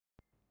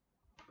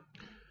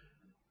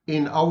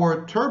in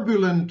our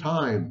turbulent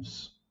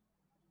times,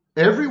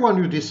 everyone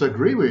you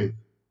disagree with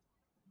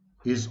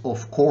is,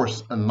 of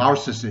course, a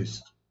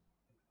narcissist.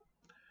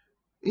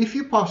 If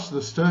you pass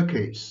the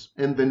staircase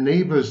and the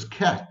neighbor's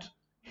cat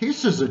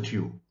hisses at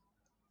you,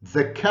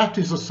 the cat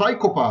is a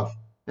psychopath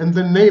and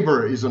the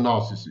neighbor is a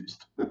narcissist.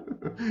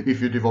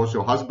 If you divorce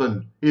your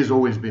husband, he's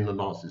always been a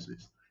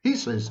narcissist. He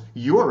says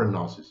you're a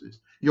narcissist.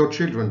 Your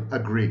children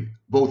agree,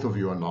 both of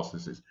you are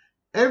narcissists.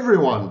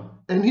 Everyone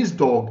and his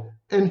dog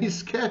and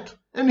his cat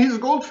and his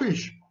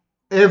goldfish,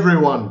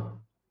 everyone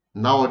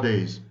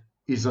nowadays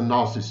is a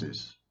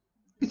narcissist.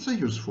 It's a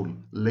useful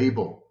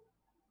label.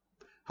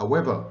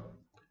 However,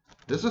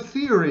 there's a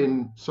theory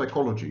in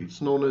psychology,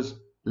 it's known as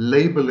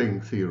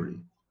labeling theory.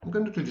 I'm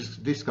going to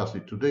discuss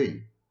it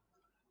today.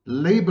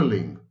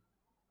 Labeling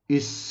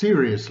is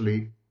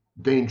seriously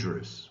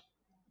dangerous.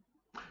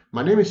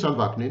 My name is Sam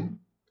Vaknin.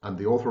 I'm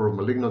the author of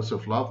Malignant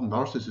Self-Love,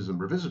 Narcissism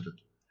Revisited,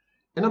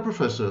 and I'm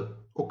professor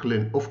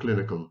of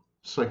clinical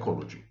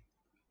psychology.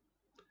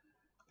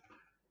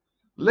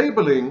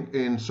 Labeling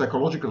in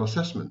psychological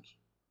assessment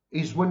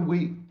is when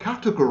we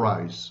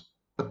categorize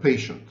a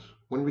patient,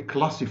 when we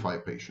classify a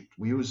patient.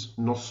 We use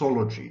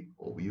nosology,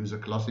 or we use a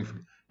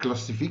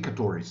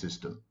classificatory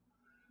system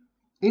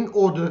in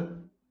order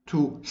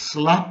to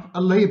slap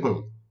a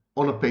label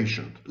on a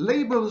patient.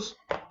 Labels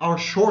are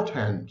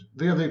shorthand.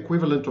 They are the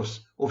equivalent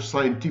of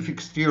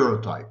scientific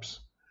stereotypes.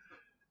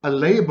 A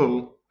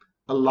label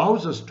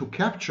allows us to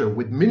capture,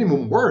 with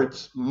minimum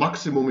words,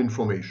 maximum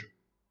information.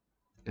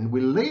 And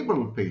we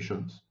label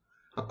patients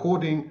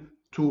according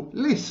to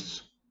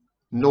lists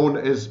known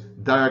as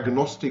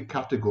diagnostic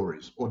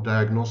categories or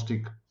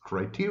diagnostic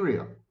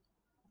criteria.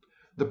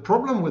 The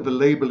problem with the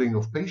labeling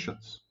of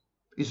patients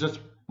is that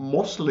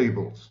most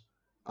labels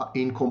are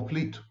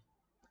incomplete,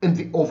 and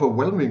the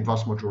overwhelming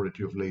vast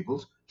majority of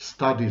labels,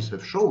 studies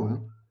have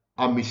shown,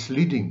 are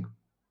misleading.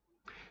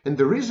 And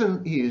the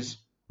reason is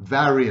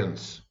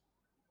variance.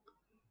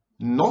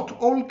 Not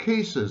all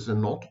cases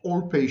and not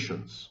all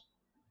patients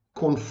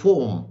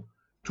conform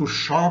to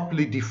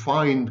sharply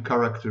defined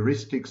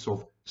characteristics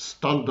of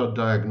standard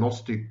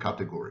diagnostic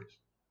categories.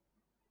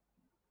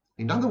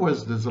 In other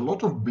words, there's a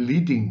lot of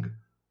bleeding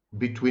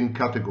between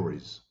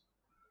categories.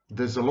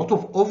 There's a lot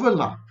of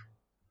overlap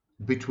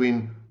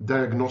between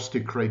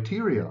diagnostic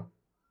criteria.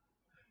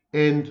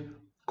 And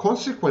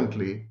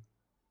consequently,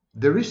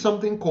 there is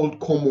something called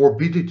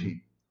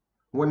comorbidity,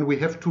 when we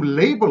have to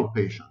label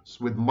patients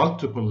with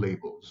multiple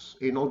labels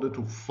in order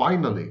to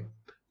finally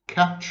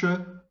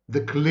capture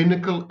the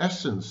clinical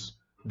essence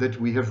that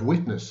we have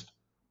witnessed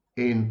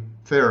in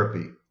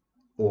therapy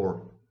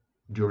or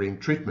during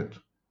treatment.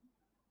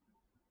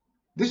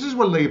 This is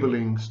where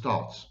labeling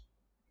starts.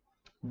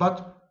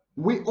 But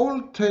we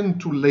all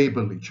tend to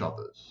label each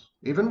other,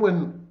 even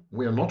when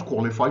we are not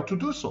qualified to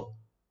do so.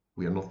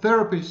 We are not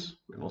therapists,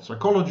 we are not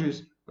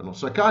psychologists, we are not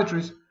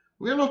psychiatrists,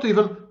 we are not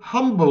even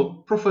humble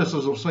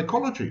professors of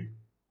psychology,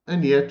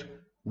 and yet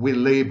we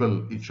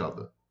label each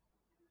other.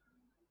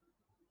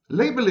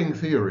 Labeling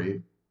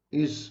theory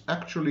is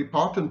actually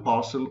part and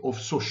parcel of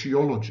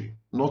sociology,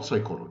 not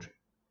psychology.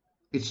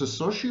 It's a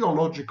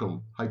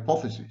sociological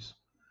hypothesis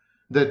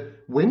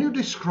that when you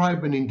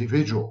describe an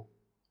individual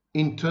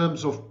in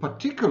terms of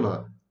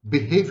particular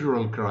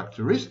behavioral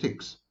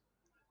characteristics,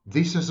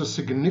 this has a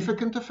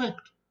significant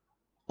effect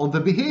on the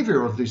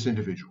behavior of this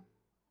individual.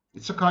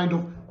 It's a kind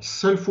of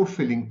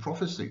self-fulfilling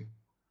prophecy.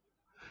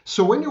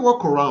 So when you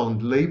walk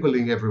around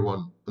labeling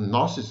everyone a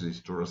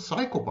narcissist or a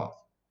psychopath,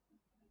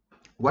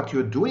 what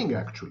you're doing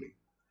actually,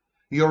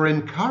 you're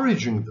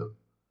encouraging them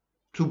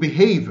to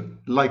behave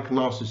like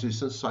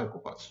narcissists and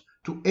psychopaths,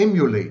 to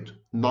emulate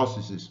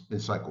narcissists and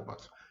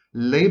psychopaths.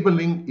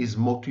 Labeling is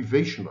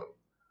motivational.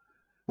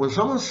 When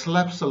someone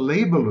slaps a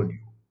label on you,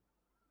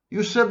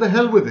 you say, the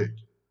hell with it.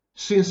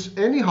 Since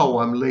anyhow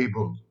I'm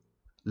labeled,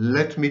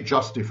 let me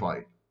justify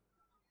it.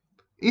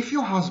 If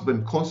your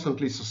husband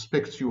constantly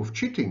suspects you of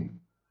cheating,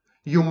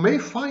 you may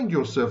find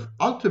yourself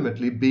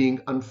ultimately being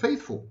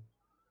unfaithful,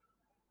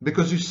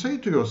 because you say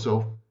to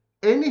yourself,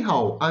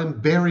 anyhow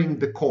I'm bearing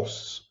the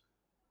costs.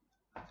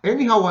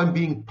 Anyhow I'm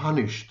being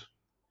punished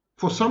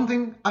for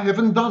something I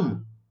haven't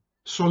done.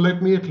 So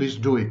let me at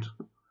least do it.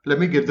 Let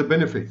me get the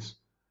benefits.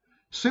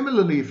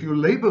 Similarly, if you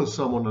label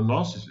someone a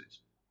narcissist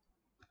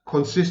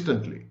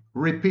consistently,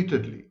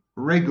 repeatedly,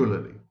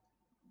 regularly,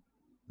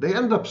 they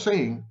end up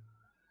saying,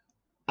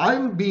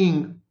 I'm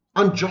being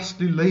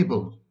unjustly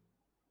labeled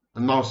a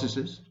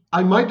narcissist.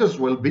 I might as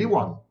well be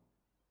one.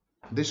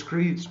 This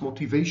creates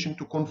motivation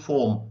to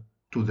conform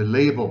to the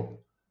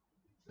label,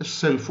 a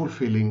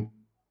self-fulfilling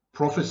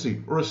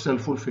prophecy or a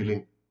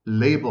self-fulfilling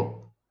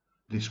label,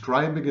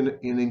 describing an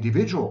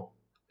individual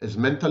as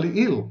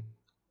mentally ill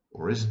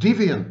or as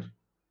deviant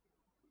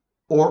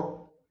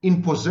or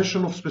in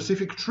possession of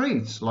specific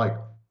traits like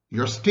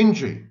you're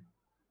stingy,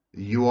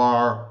 you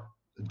are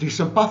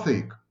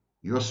disempathic,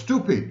 you're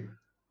stupid.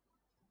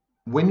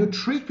 When you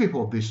treat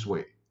people this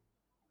way,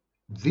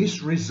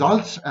 this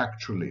results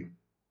actually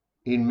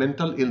in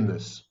mental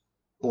illness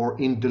or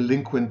in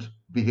delinquent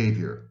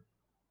behavior.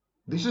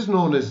 This is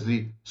known as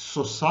the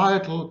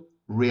societal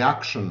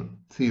reaction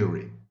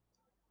theory,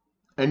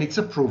 and it's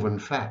a proven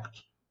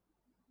fact.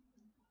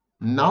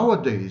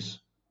 Nowadays,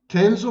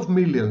 tens of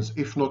millions,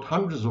 if not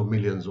hundreds of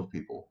millions of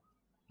people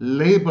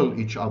label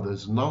each other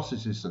as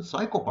narcissists and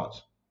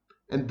psychopaths.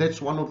 And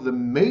that's one of the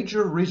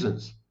major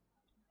reasons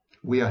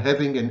we are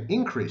having an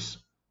increase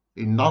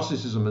in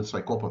narcissism and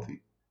psychopathy.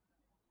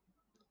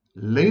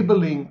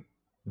 Labeling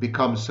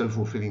becomes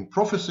self-fulfilling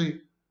prophecy,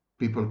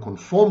 people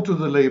conform to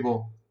the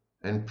label,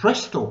 and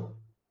presto,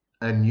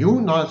 a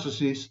new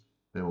narcissist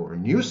or a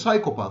new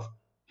psychopath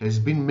has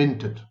been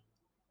minted.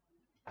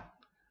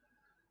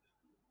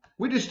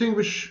 We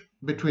distinguish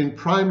between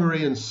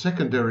primary and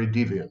secondary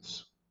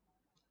deviance.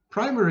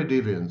 Primary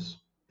deviance,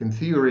 in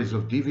theories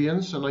of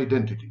deviance and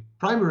identity,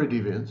 primary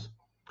deviance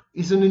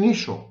is an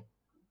initial,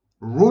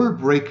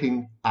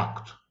 rule-breaking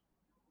act,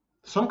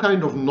 some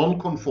kind of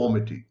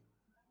non-conformity,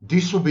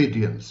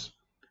 disobedience,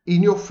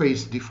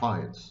 in-your-face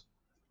defiance,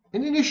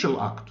 an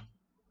initial act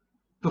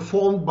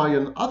performed by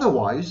an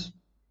otherwise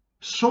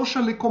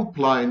socially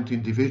compliant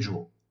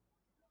individual.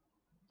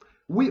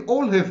 We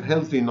all have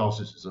healthy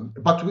narcissism,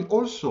 but we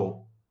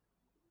also,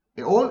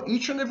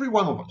 each and every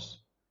one of us,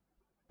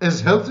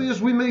 as healthy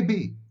as we may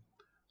be,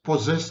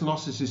 possess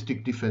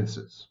narcissistic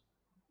defenses.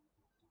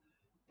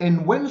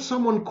 And when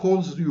someone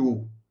calls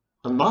you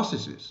a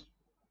narcissist,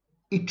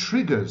 it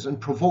triggers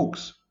and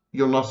provokes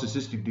your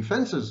narcissistic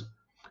defenses,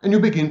 and you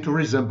begin to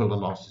resemble a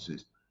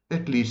narcissist,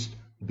 at least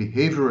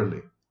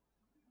behaviorally.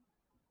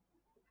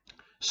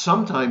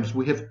 Sometimes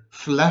we have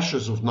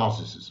flashes of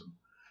narcissism.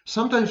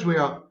 Sometimes we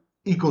are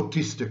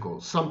egotistical,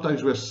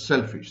 sometimes we're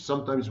selfish,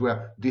 sometimes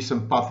we're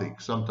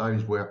disempathic,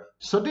 sometimes we're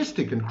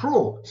sadistic and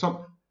cruel.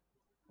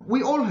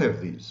 We all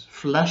have these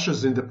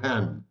flashes in the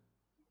pan.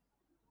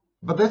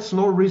 But that's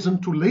no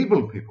reason to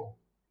label people.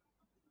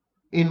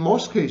 In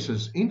most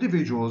cases,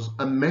 individuals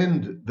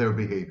amend their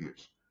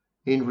behaviors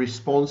in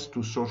response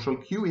to social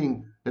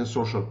cueing and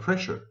social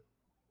pressure.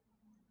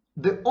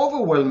 The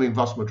overwhelming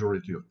vast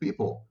majority of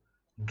people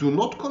do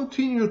not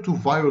continue to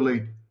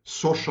violate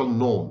social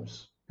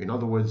norms. In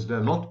other words,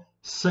 they're not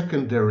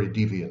secondary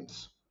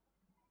deviants.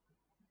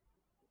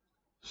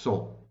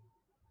 So,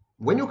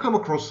 when you come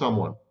across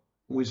someone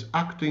who is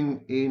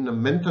acting in a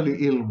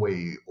mentally ill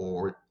way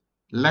or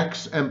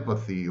lacks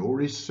empathy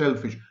or is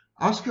selfish,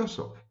 ask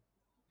yourself,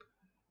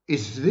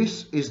 is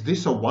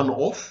this a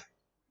one-off?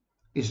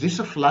 Is this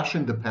a flash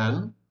in the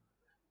pan?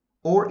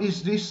 Or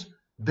is this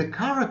the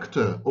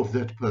character of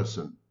that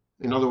person?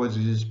 In other words,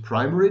 is this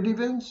primary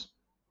deviance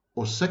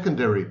or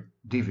secondary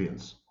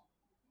deviance?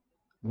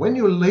 When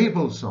you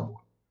label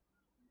someone,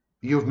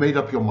 you've made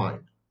up your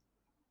mind.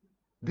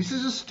 This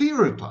is a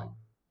stereotype,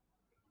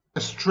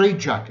 a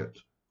straitjacket,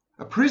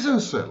 a prison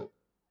cell,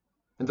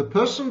 and the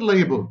person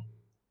labeled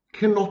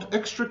cannot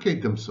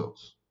extricate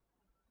themselves.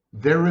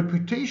 Their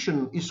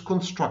reputation is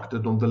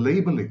constructed on the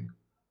labeling.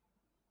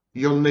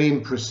 Your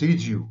name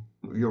precedes you,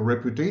 your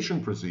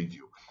reputation precedes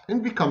you,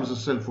 and becomes a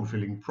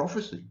self-fulfilling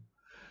prophecy.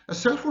 A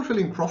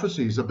self-fulfilling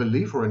prophecy is a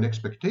belief or an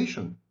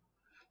expectation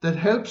that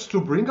helps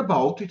to bring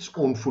about its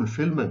own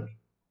fulfillment.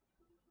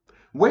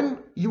 When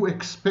you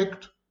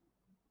expect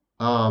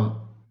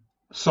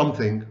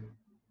something,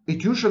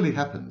 it usually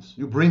happens.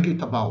 You bring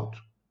it about.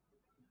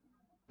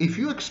 If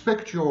you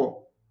expect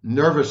your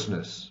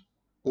nervousness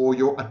or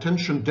your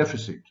attention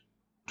deficit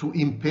to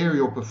impair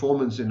your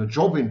performance in a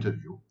job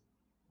interview,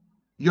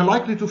 you're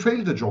likely to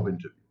fail the job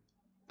interview.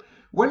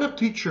 When a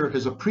teacher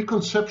has a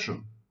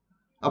preconception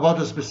about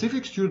a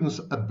specific student's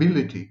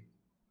ability,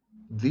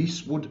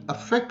 this would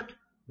affect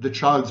the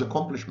child's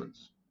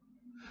accomplishments.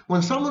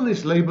 When someone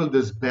is labeled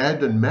as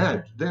bad and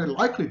mad, they're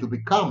likely to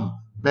become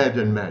bad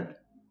and mad.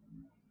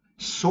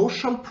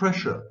 Social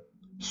pressure,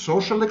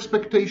 social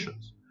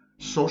expectations,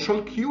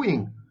 social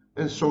cueing,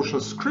 and social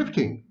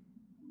scripting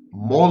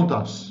mold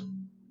us.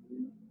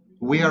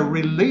 We are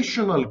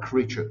relational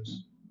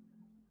creatures.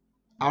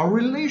 Our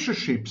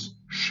relationships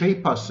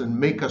shape us and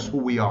make us who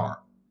we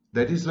are.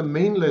 That is the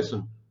main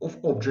lesson of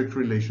object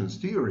relations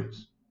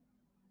theories.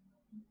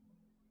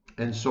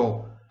 And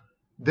so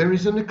there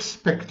is an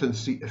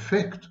expectancy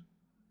effect,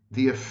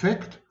 the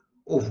effect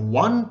of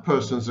one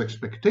person's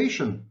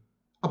expectation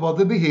about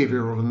the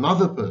behavior of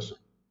another person.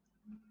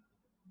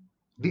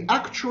 The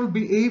actual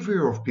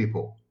behavior of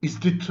people is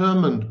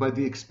determined by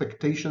the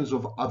expectations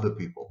of other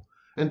people,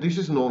 and this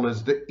is known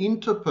as the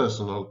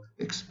interpersonal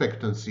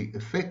expectancy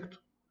effect.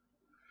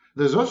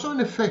 There's also an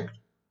effect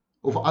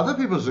of other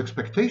people's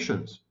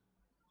expectations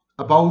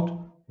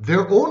about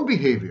their own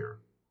behavior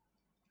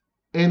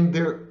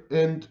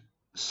and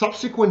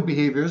subsequent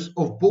behaviors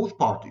of both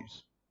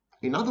parties.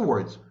 In other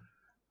words,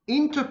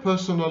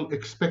 interpersonal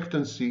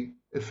expectancy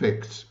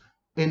effects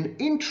and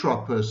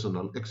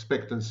intrapersonal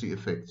expectancy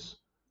effects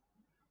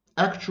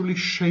actually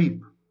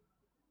shape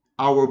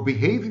our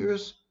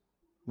behaviors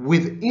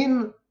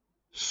within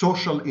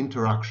social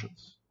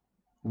interactions.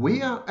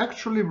 We are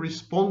actually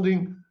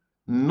responding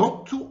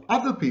not to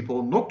other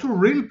people, not to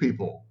real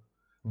people,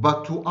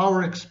 but to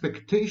our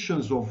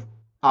expectations of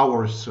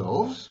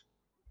ourselves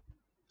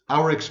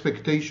our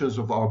expectations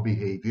of our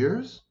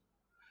behaviors,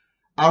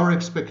 our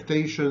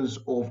expectations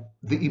of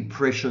the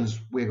impressions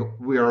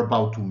we are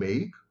about to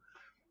make,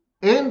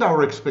 and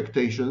our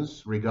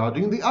expectations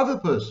regarding the other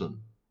person,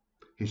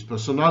 his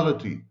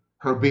personality,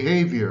 her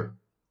behavior,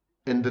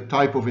 and the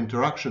type of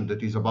interaction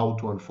that is about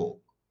to unfold.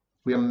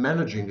 We are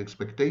managing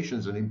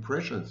expectations and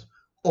impressions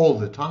all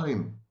the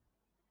time.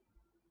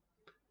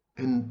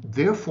 And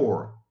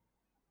therefore,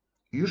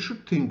 you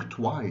should think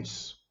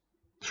twice,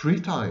 3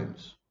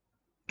 times,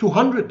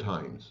 200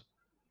 times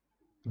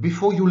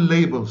before you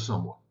label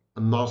someone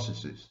a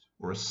narcissist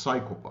or a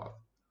psychopath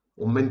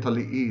or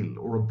mentally ill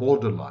or a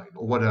borderline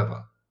or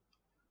whatever.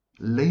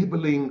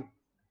 Labeling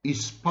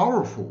is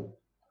powerful.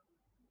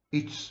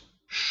 It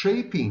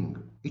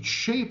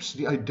shapes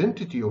the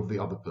identity of the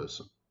other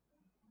person.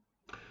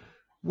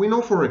 We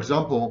know, for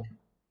example,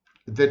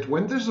 that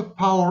when there's a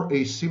power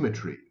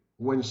asymmetry,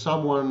 when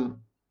someone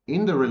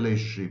in the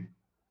relationship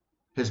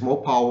has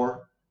more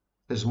power,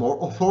 has more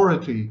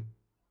authority,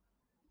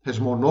 has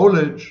more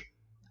knowledge,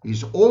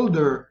 is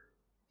older,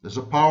 there's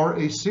a power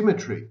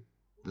asymmetry.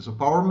 There's a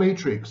power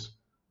matrix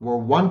where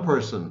one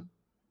person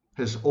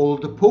has all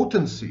the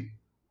potency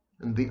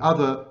and the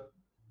other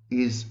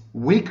is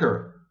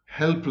weaker,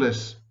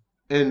 helpless,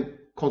 and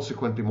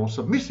consequently more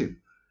submissive.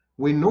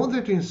 We know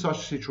that in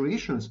such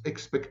situations,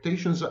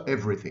 expectations are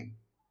everything.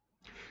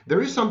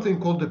 There is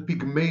something called the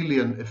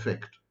Pygmalion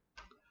effect.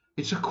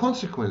 It's a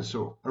consequence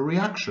or a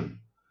reaction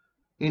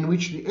in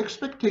which the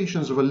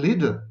expectations of a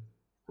leader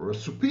or a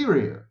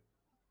superior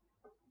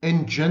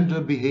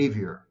engender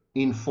behavior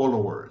in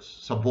followers,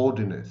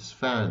 subordinates,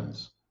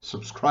 fans,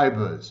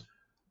 subscribers,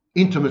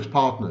 intimate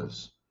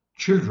partners,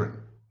 children.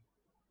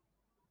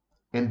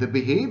 And the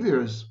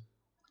behaviors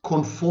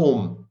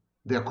conform,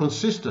 they're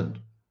consistent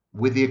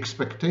with the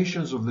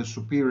expectations of the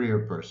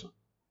superior person.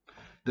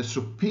 The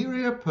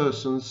superior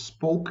person's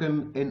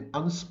spoken and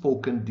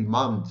unspoken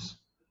demands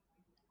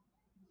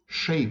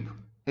shape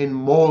and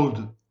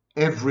mold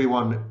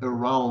everyone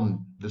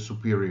around the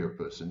superior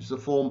person. It's a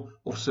form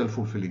of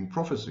self-fulfilling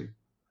prophecy.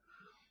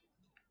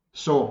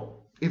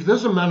 So if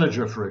there's a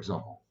manager, for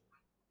example,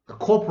 a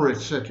corporate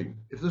setting,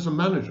 if there's a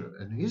manager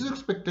and his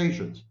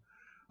expectations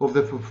of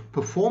the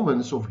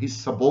performance of his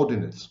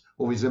subordinates,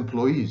 of his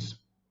employees,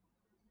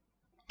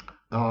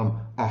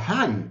 are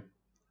high,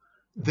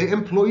 the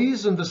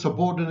employees and the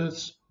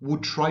subordinates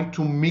would try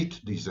to meet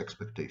these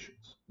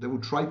expectations. They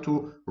would try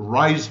to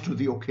rise to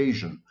the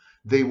occasion.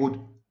 They would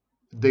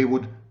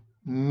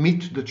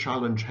meet the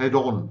challenge head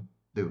on,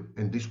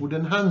 and this would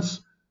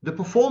enhance the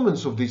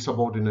performance of these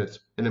subordinates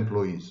and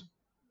employees.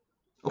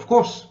 Of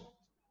course,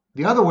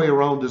 the other way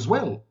around as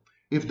well.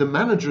 If the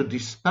manager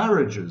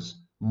disparages,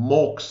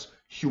 mocks,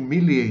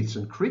 humiliates,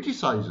 and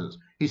criticizes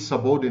his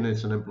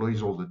subordinates and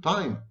employees all the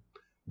time,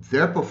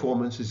 their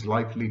performance is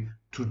likely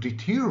to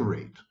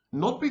deteriorate,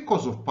 not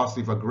because of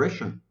passive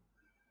aggression,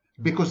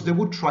 because they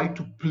would try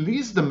to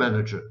please the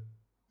manager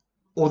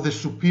or the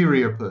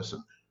superior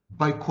person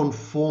by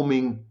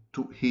conforming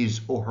to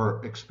his or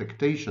her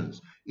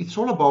expectations. It's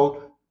all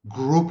about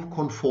group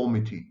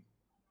conformity,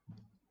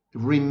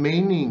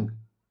 remaining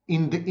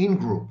in the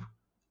in-group,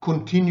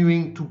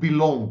 continuing to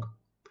belong.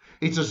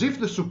 It's as if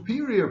the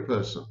superior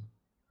person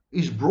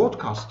is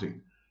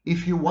broadcasting,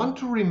 if you want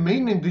to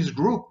remain in this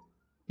group,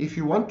 if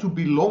you want to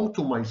belong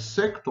to my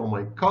sect or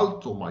my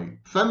cult or my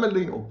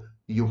family,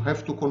 you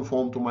have to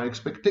conform to my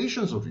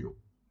expectations of you,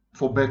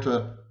 for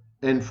better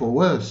and for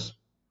worse.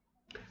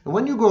 And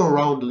when you go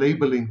around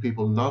labeling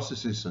people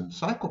narcissists and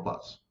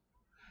psychopaths,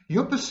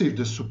 you're perceived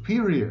as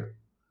superior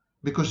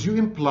because you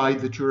imply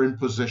that you're in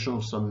possession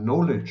of some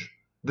knowledge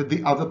that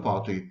the other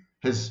party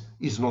is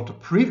not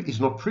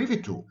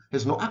privy to,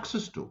 has no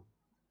access to.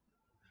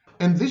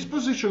 And this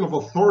position of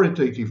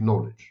authoritative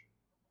knowledge,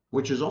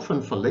 which is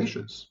often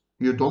fallacious,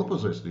 you don't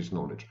possess this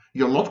knowledge,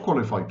 you're not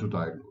qualified to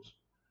diagnose.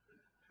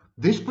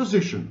 This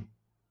position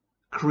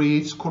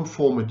creates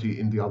conformity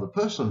in the other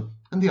person,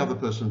 and the other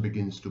person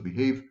begins to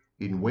behave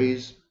in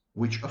ways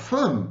which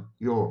affirm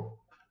your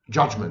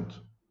judgment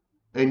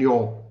and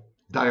your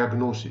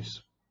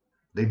diagnosis.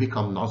 They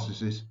become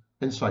narcissists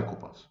and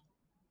psychopaths.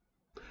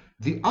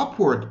 The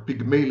upward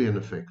Pygmalion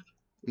effect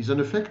is an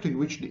effect in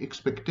which the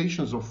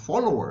expectations of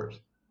followers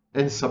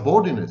and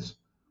subordinates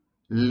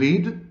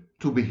lead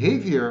to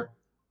behavior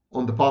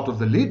on the part of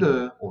the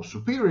leader or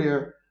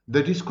superior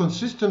that is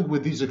consistent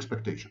with these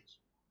expectations.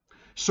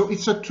 So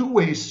it's a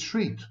two-way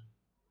street.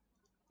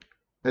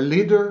 A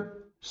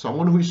leader,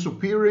 someone who is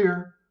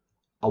superior,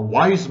 a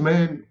wise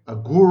man, a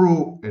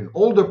guru, an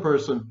older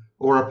person,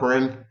 or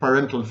a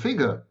parental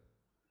figure,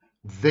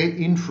 they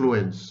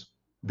influence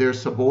their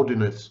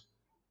subordinates,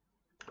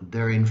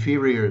 their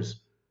inferiors,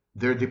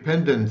 their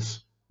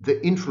dependents. They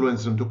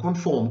influence them to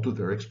conform to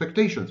their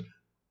expectations.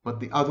 But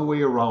the other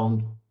way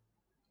around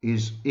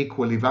is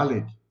equally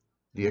valid.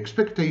 The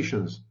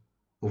expectations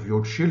of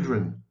your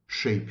children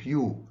shape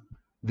you.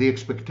 The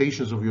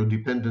expectations of your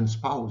dependent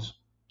spouse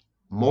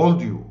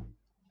mold you.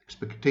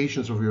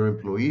 Expectations of your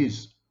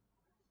employees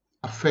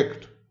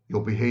affect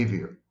your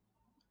behavior.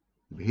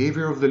 The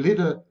behavior of the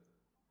leader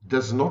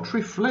does not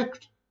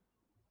reflect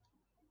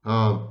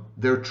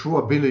their true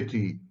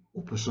ability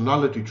or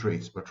personality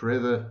traits, but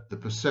rather the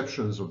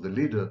perceptions of the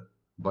leader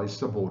by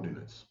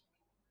subordinates.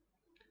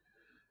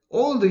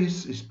 All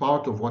this is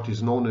part of what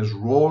is known as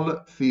role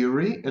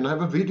theory, and I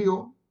have a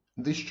video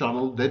on this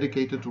channel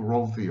dedicated to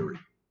role theory.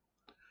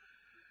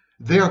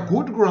 There are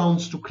good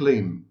grounds to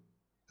claim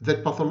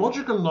that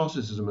pathological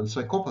narcissism and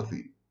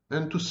psychopathy,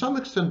 and to some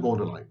extent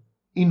borderline,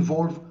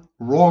 involve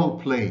role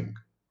playing.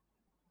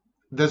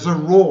 There's a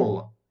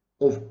role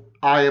of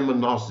I am a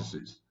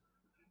narcissist.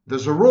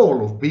 There's a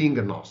role of being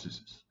a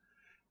narcissist.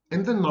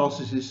 And the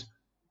narcissist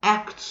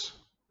acts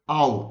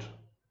out,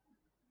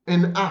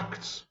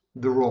 enacts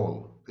the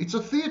role. It's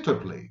a theater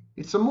play.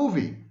 It's a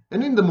movie.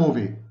 And in the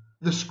movie,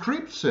 the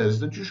script says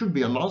that you should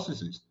be a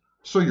narcissist.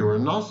 So you're a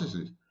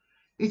narcissist.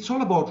 It's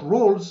all about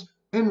roles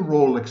and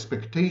role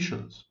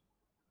expectations.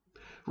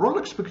 Role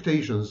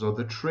expectations are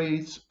the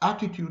traits,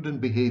 attitude, and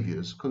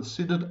behaviors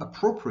considered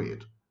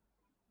appropriate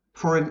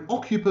for an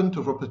occupant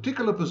of a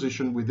particular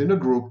position within a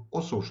group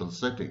or social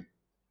setting.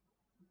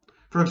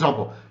 For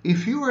example,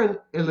 if you are an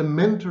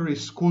elementary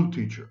school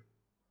teacher,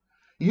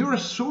 you're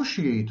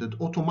associated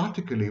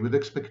automatically with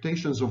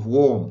expectations of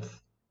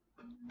warmth,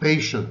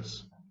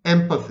 patience,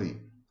 empathy,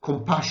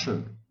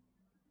 compassion,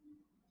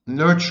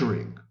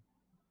 nurturing,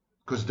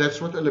 because that's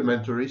what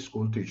elementary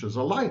school teachers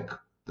are like.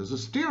 There's a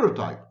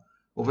stereotype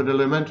of an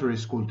elementary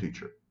school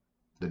teacher,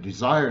 the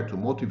desire to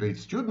motivate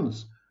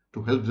students,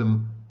 to help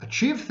them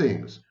achieve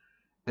things,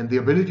 and the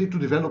ability to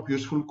develop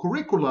useful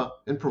curricula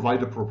and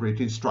provide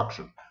appropriate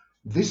instruction.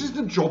 This is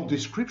the job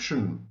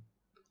description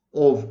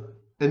of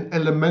an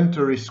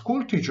elementary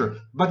school teacher,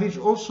 but it's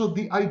also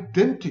the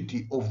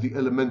identity of the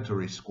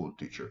elementary school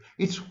teacher.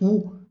 It's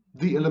who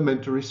the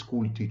elementary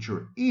school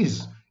teacher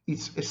is.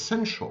 It's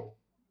essential.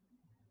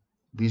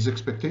 These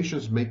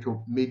expectations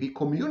may be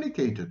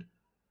communicated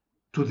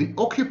to the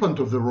occupant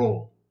of the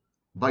role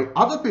by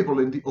other people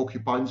in the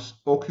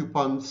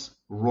occupant's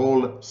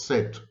role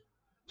set.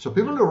 So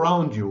people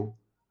around you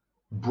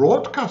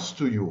broadcast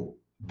to you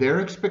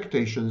their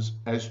expectations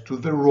as to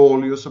the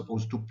role you're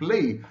supposed to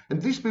play.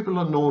 And these people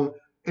are known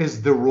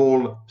as the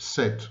role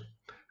set.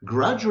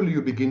 Gradually,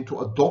 you begin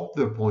to adopt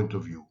their point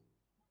of view,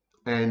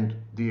 and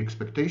the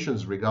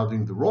expectations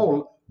regarding the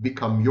role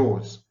become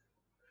yours.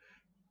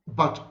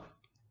 But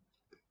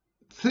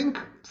think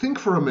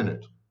for a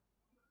minute.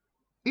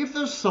 If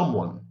there's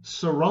someone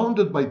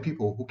surrounded by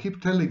people who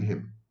keep telling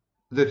him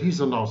that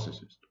he's a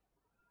narcissist,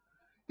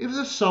 if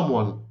there's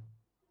someone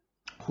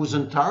whose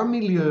entire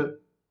milieu,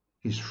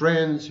 his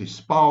friends, his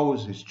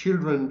spouse, his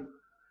children,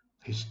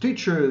 his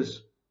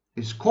teachers,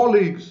 his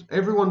colleagues,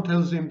 everyone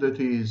tells him that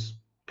he is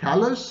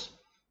callous,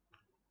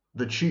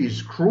 that she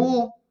is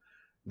cruel,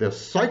 they're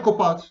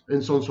psychopaths,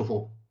 and so on and so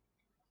forth.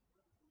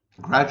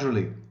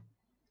 Gradually,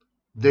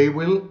 they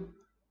will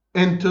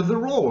enter the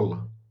role.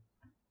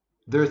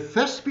 Their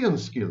thespian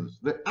skills,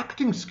 their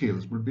acting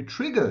skills will be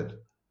triggered.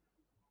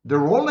 The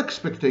role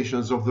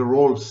expectations of the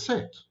role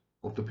set,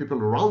 of the people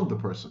around the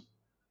person,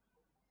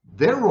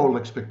 their role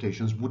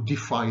expectations would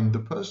define the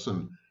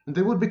person, and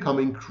they would become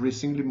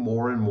increasingly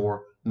more and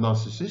more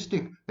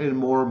narcissistic and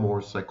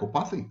more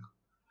psychopathic.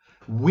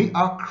 We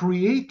are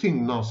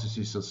creating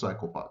narcissists and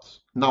psychopaths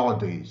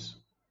nowadays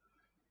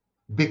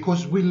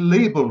because we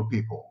label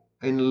people,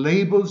 and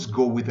labels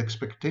go with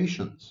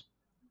expectations.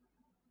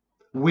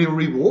 We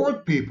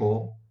reward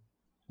people.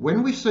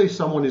 When we say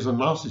someone is a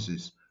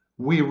narcissist,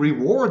 we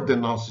reward the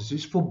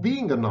narcissist for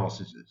being a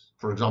narcissist.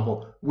 For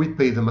example, we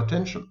pay them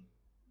attention.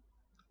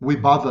 We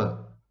bother.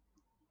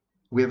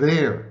 We're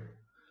there.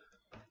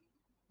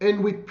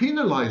 And we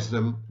penalize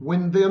them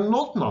when they're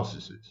not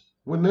narcissists,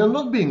 when they're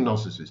not being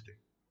narcissistic.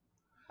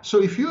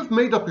 So if you've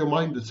made up your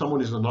mind that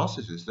someone is a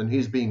narcissist and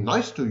he's being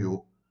nice to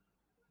you,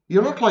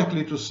 you're not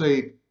likely to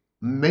say,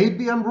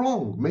 maybe I'm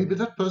wrong. Maybe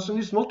that person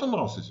is not a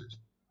narcissist.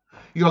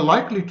 You're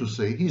likely to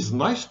say, he's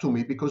nice to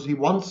me because he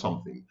wants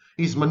something.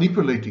 He's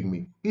manipulating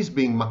me. He's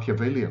being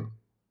Machiavellian.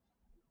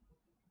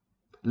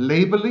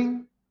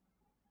 Labeling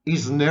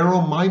is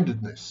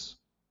narrow-mindedness.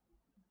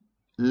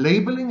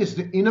 Labeling is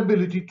the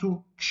inability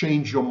to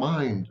change your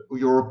mind or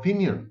your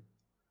opinion.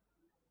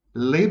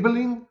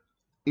 Labeling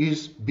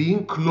is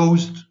being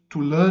closed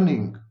to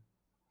learning,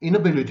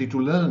 inability to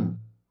learn.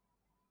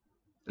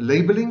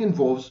 Labeling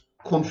involves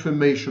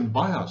confirmation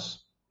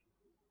bias.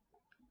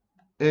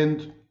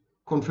 And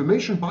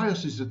confirmation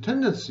bias is a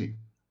tendency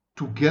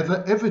to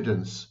gather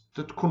evidence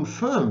that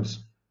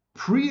confirms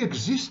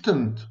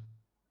pre-existing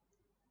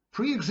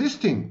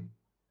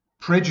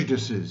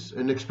prejudices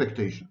and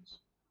expectations,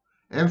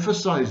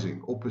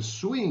 emphasizing or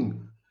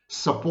pursuing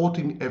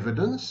supporting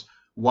evidence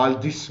while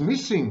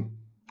dismissing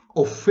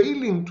or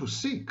failing to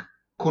seek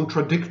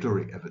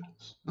contradictory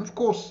evidence. And of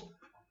course,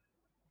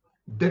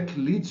 that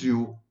leads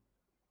you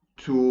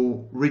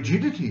to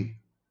rigidity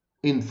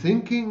in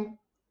thinking,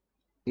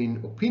 in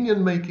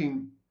opinion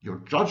making. Your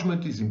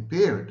judgment is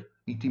impaired.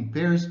 It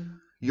impairs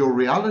your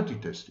reality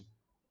testing.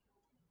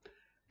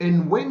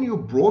 And when you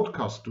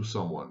broadcast to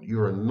someone,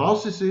 you're a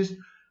narcissist,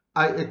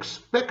 I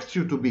expect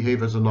you to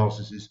behave as a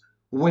narcissist.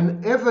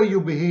 Whenever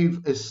you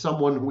behave as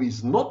someone who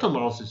is not a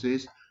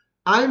narcissist,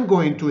 I'm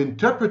going to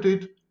interpret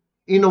it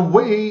in a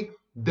way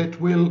that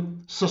will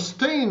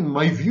sustain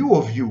my view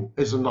of you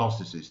as a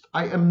narcissist.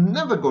 I am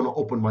never going to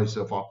open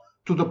myself up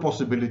to the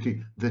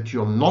possibility that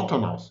you're not a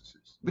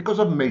narcissist because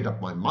I've made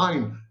up my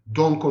mind.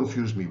 Don't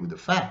confuse me with the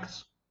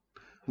facts.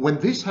 When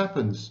this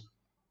happens,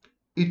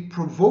 it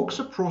provokes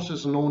a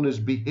process known as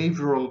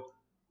behavioral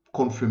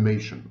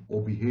confirmation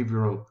or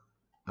behavioral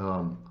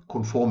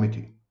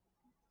conformity.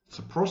 It's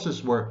a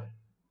process where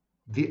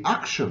the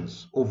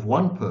actions of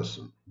one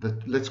person,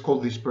 that let's call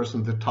this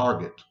person the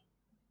target,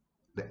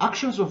 the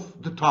actions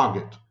of the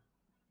target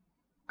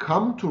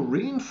come to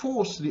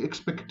reinforce the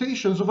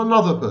expectations of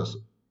another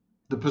person,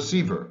 the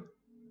perceiver.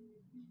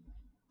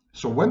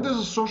 So when there's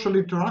a social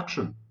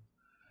interaction,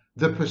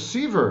 the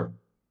perceiver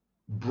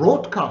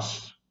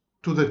broadcasts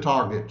to the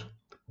target,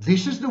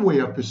 this is the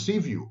way I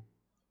perceive you.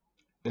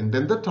 And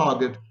then the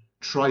target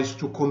tries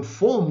to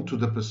conform to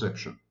the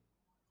perception.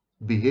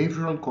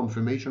 Behavioral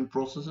confirmation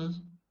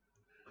processes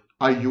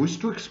are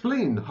used to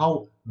explain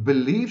how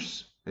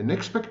beliefs and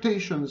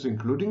expectations,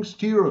 including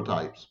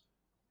stereotypes,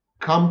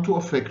 come to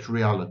affect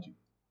reality.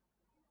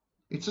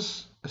 It's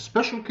a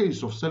special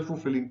case of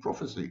self-fulfilling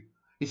prophecy.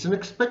 It's an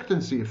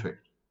expectancy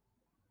effect.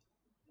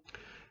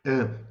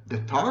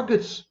 The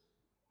target's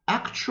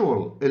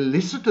actual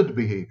elicited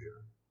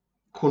behavior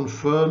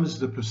confirms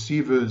the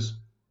perceiver's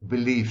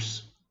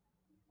beliefs,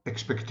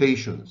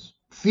 expectations,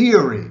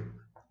 theory.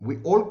 We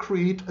all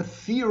create a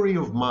theory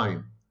of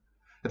mind.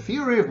 A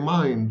theory of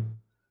mind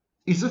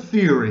is a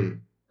theory,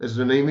 as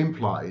the name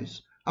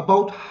implies,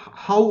 about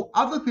how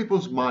other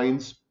people's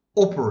minds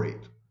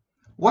operate,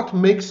 what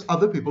makes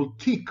other people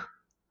tick.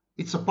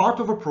 It's a part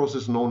of a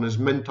process known as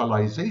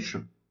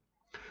mentalization.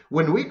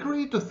 When we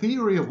create a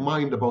theory of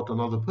mind about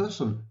another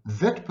person,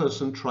 that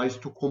person tries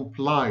to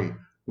comply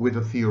with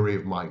a theory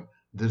of mind.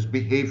 There's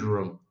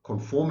behavioral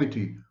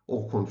conformity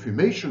or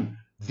confirmation.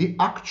 The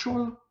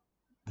actual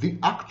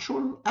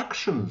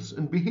actions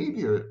and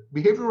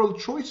behavioral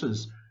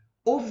choices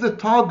of the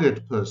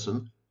target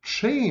person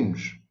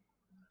change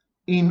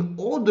in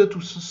order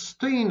to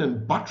sustain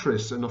and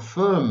buttress and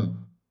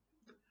affirm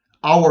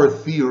our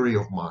theory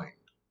of mind,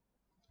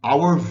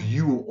 our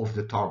view of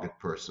the target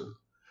person,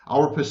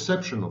 our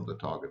perception of the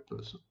target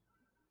person.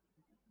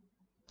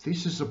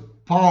 This is a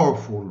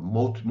powerful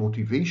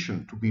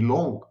motivation to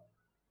belong,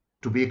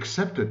 to be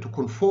accepted, to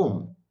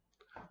conform,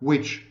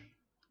 which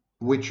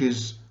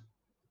is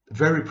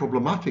very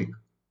problematic,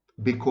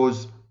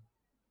 because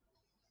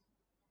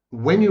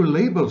when you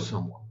label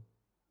someone,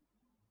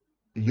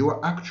 you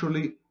are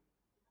actually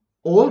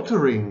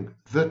altering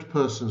that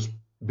person's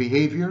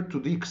behavior to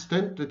the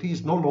extent that he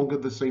is no longer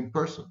the same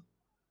person.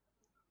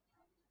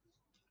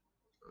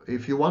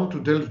 If you want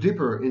to delve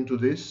deeper into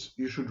this,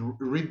 you should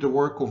read the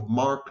work of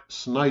Mark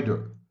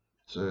Snyder.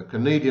 It's a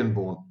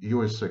Canadian-born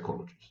US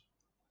psychologist.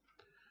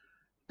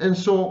 And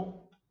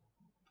so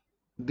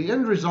the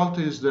end result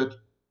is that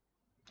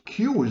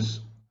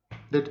cues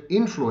that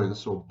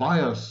influence or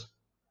bias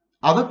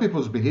other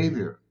people's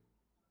behavior,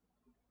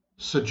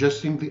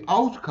 suggesting the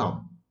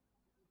outcome,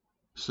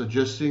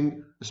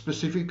 suggesting a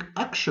specific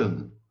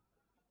action,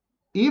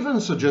 even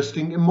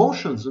suggesting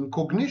emotions and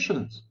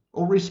cognitions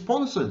or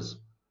responses,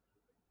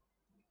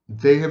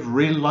 they have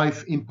real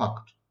life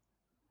impact.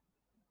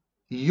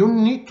 You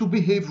need to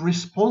behave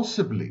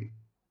responsibly.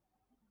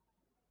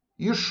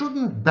 You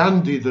shouldn't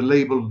bandy the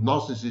label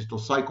narcissist or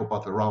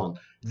psychopath around.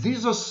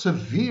 These are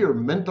severe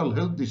mental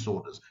health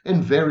disorders,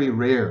 and very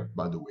rare,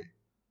 by the way.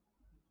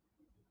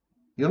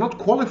 You're not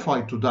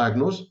qualified to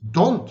diagnose.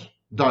 Don't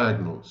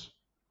diagnose.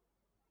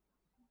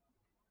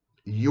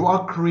 You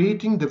are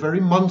creating the very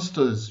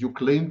monsters you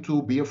claim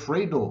to be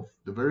afraid of,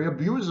 the very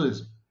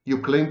abuses you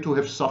claim to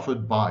have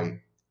suffered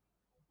by.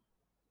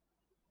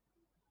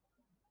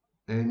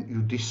 And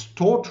you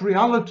distort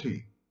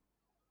reality.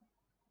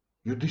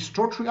 You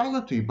distort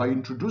reality by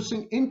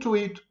introducing into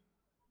it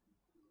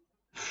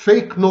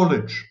fake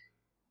knowledge,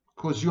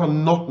 because you are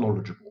not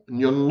knowledgeable, and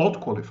you're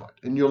not qualified,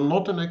 and you're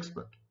not an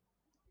expert.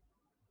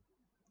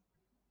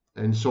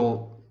 And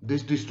so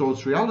this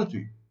distorts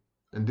reality,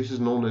 and this is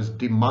known as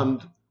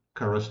demand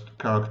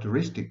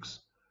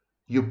characteristics.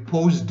 You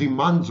pose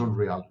demands on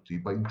reality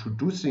by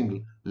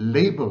introducing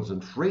labels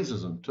and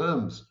phrases and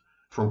terms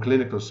from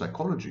clinical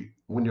psychology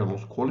when you're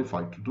not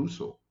qualified to do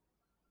so.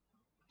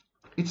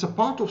 It's a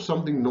part of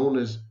something known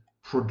as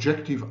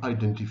projective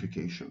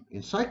identification.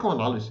 In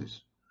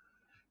psychoanalysis,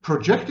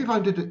 projective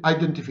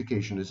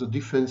identification is a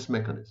defense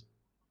mechanism.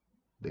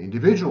 The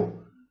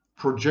individual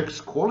projects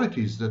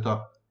qualities that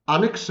are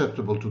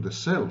unacceptable to the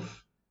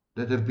self,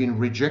 that have been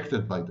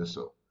rejected by the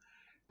self.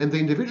 And the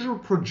individual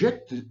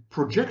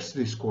projects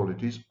these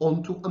qualities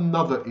onto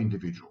another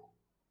individual.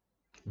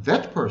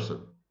 That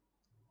person,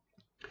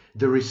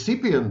 the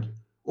recipient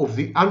of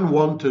the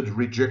unwanted,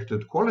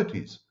 rejected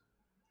qualities,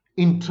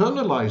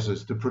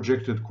 internalizes the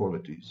projected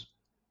qualities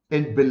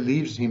and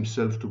believes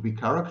himself to be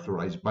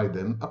characterized by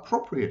them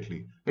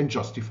appropriately and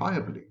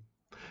justifiably.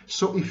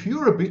 So if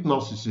you're a bit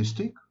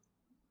narcissistic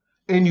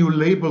and you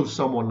label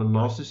someone a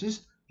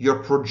narcissist,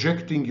 you're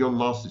projecting your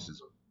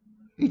narcissism.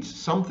 It's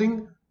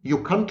something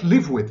You can't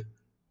live with.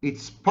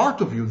 It's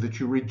part of you that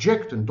you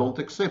reject and don't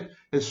accept,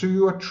 and so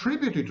you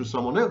attribute it to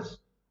someone else.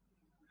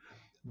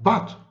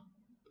 But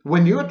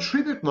when you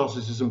attribute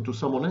narcissism to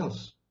someone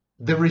else,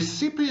 the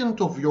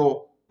recipient of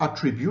your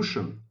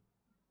attribution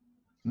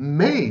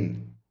may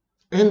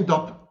end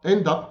up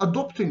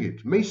adopting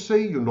it, may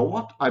say, you know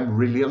what, I'm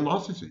really a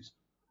narcissist.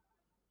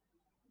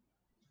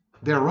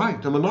 They're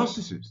right, I'm a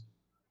narcissist.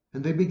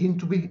 And they begin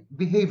to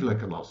behave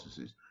like a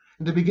narcissist.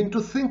 And they begin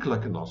to think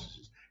like a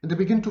narcissist. And they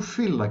begin to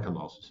feel like a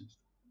narcissist.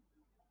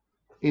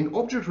 In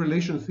object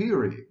relation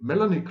theory,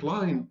 Melanie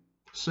Klein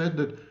said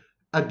that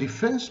a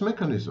defense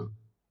mechanism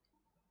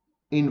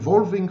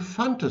involving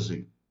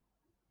fantasy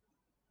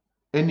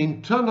and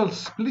internal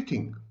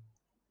splitting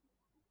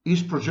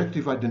is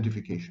projective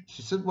identification.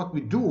 She said what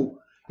we do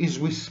is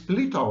we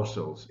split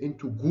ourselves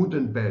into good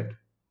and bad.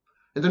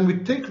 And then we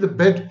take the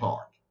bad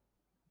part,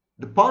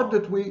 the part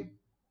that we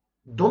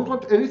don't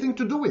want anything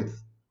to do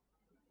with,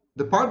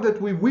 the part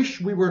that we wish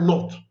we were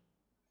not,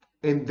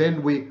 and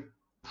then we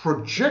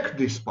project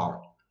this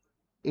part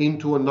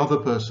into another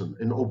person,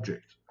 an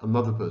object,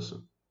 another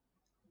person.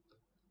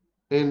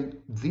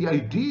 And the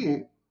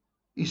idea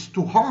is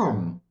to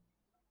harm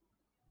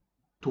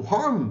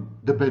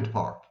the bad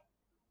part,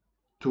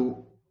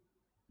 to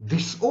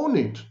disown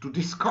it, to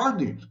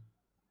discard it,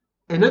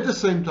 and at the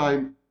same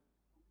time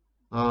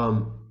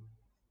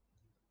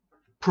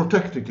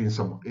protect it in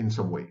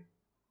some way,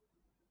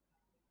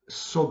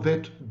 so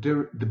that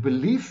the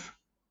belief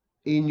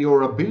in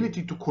your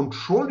ability to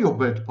control your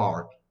bad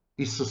part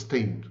is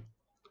sustained.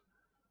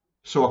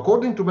 So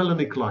according to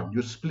Melanie Klein,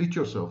 you split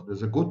yourself.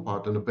 There's a good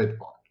part and a bad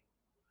part.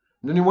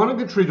 And then you want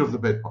to get rid of the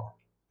bad part.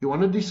 You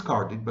want to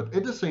discard it, but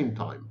at the same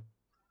time,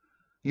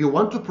 you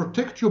want to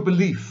protect your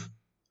belief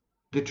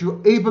that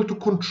you're able to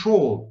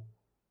control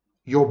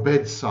your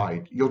bad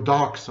side, your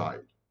dark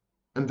side,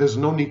 and there's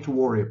no need to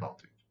worry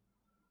about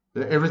it.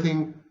 That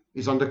everything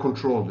is under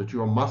control, that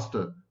you are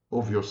master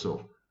of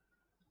yourself.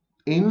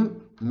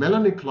 In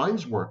Melanie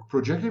Klein's work,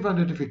 projective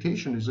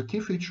identification is a key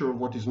feature of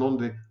what is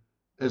known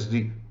as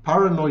the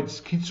paranoid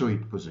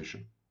schizoid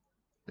position.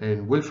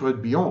 And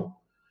Wilfred Bion,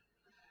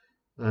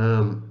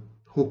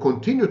 who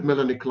continued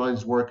Melanie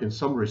Klein's work in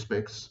some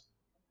respects,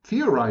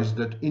 theorized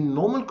that in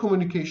normal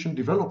communication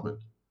development,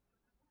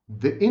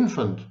 the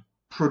infant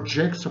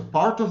projects a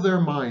part of their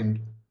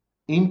mind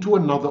into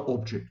another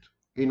object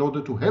in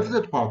order to have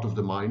that part of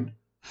the mind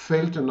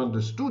felt and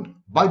understood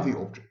by the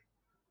object.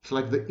 It's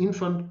like the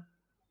infant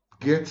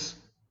gets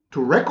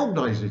to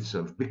recognize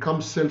itself,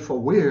 becomes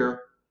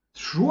self-aware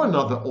through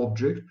another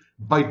object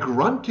by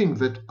granting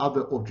that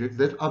other object,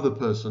 that other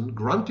person,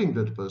 granting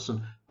that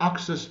person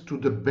access to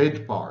the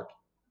bad part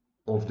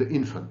of the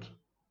infant.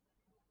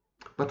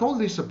 But all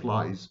this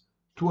applies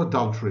to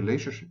adult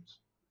relationships,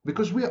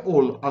 because we are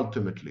all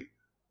ultimately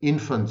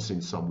infants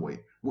in some way.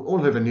 We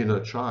all have an inner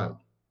child.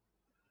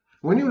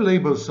 When you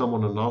label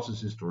someone a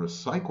narcissist or a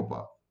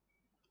psychopath,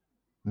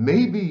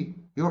 maybe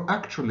you're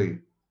actually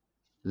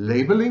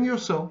labeling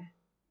yourself,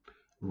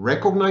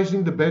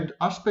 recognizing the bad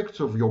aspects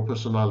of your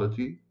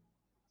personality,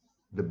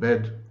 the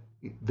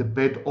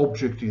bad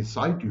object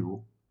inside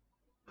you,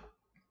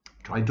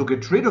 trying to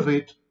get rid of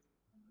it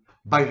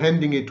by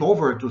handing it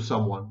over to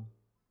someone,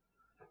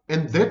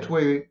 and that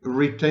way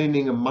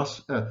retaining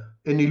an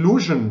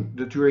illusion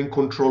that you're in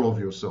control of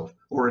yourself,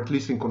 or at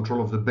least in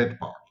control of the bad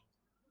part.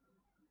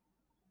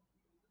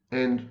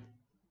 And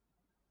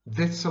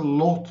that's a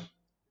lot.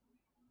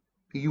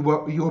 You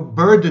are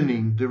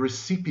burdening the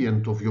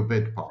recipient of your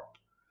bad part.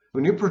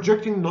 When you're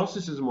projecting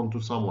narcissism onto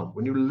someone,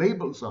 when you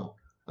label someone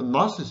a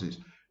narcissist,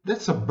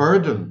 that's a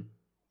burden.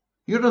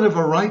 You don't have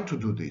a right to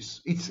do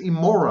this. It's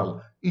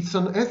immoral. It's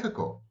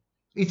unethical.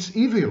 It's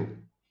evil.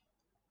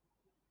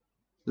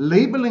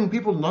 Labeling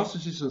people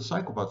narcissists and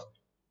psychopaths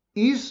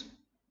is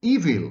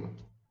evil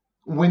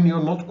when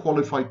you're not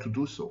qualified to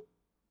do so.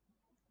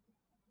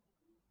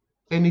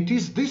 And it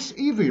is this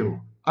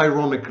evil,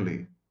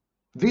 ironically,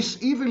 this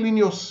evil in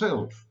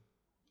yourself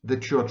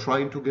that you're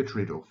trying to get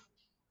rid of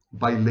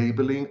by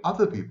labeling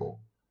other people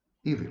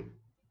evil.